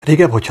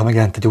Régebb, hogyha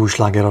megjelent egy új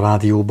sláger a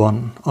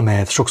rádióban,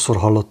 amelyet sokszor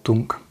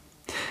hallottunk,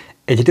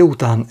 egy idő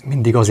után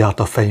mindig az járt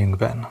a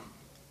fejünkben.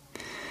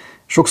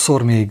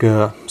 Sokszor még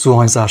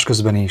zuhanyzás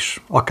közben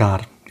is,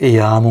 akár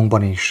éjjel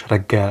álmunkban is,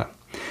 reggel,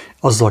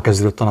 azzal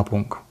kezdődött a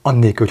napunk,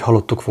 annélkül, hogy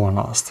hallottuk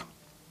volna azt.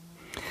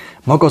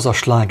 Maga az a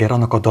sláger,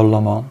 annak a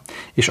dallama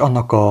és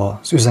annak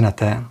az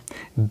üzenete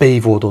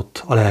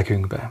beivódott a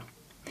lelkünkbe.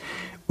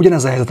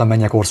 Ugyanez a helyzet a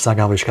mennyek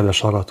országával is, kedves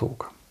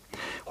hallgatók.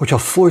 Hogyha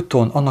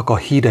folyton annak a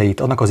híreit,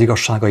 annak az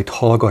igazságait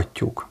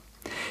hallgatjuk,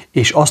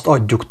 és azt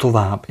adjuk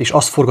tovább, és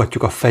azt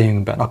forgatjuk a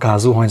fejünkben, akár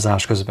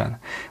zuhanyzás közben,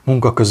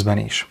 munka közben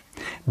is,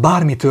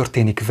 bármi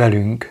történik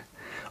velünk,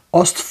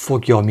 azt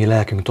fogja a mi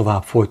lelkünk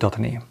tovább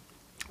folytatni.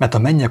 Mert a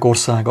mennyek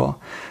országa,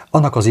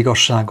 annak az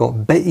igazsága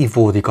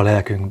beivódik a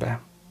lelkünkbe.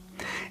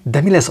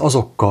 De mi lesz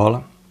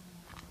azokkal,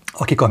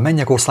 akik a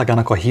mennyek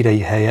országának a hírei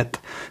helyett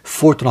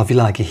folyton a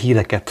világi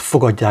híreket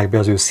fogadják be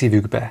az ő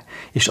szívükbe,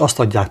 és azt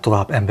adják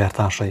tovább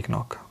embertársaiknak?